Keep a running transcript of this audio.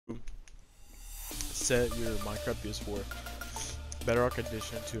set your Minecraft Ps4 Bedrock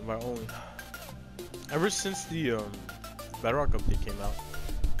Edition to invite only. Ever since the Bedrock update came out,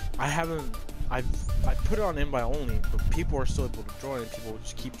 I put it on invite only, but people are still able to join, and people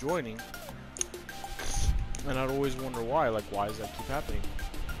just keep joining. And I'd always wonder why, like, why does that keep happening?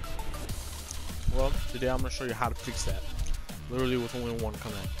 Well, today I'm gonna show you how to fix that, literally with only one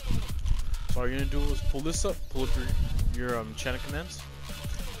command. So all you're gonna do is pull this up, pull up your channel commands.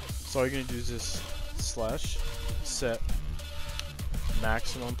 So all you're gonna do is this slash set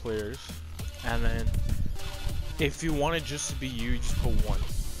maximum players, and then if you want it just to be you just put 1.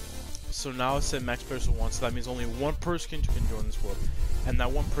 So now it's set max players to 1, so that means only one person can join this world, and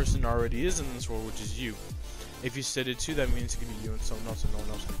that one person already is in this world, which is you. If you set it 2, that means it can be you and someone else, and no one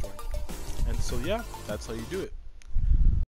else can join. And so yeah, that's how you do it.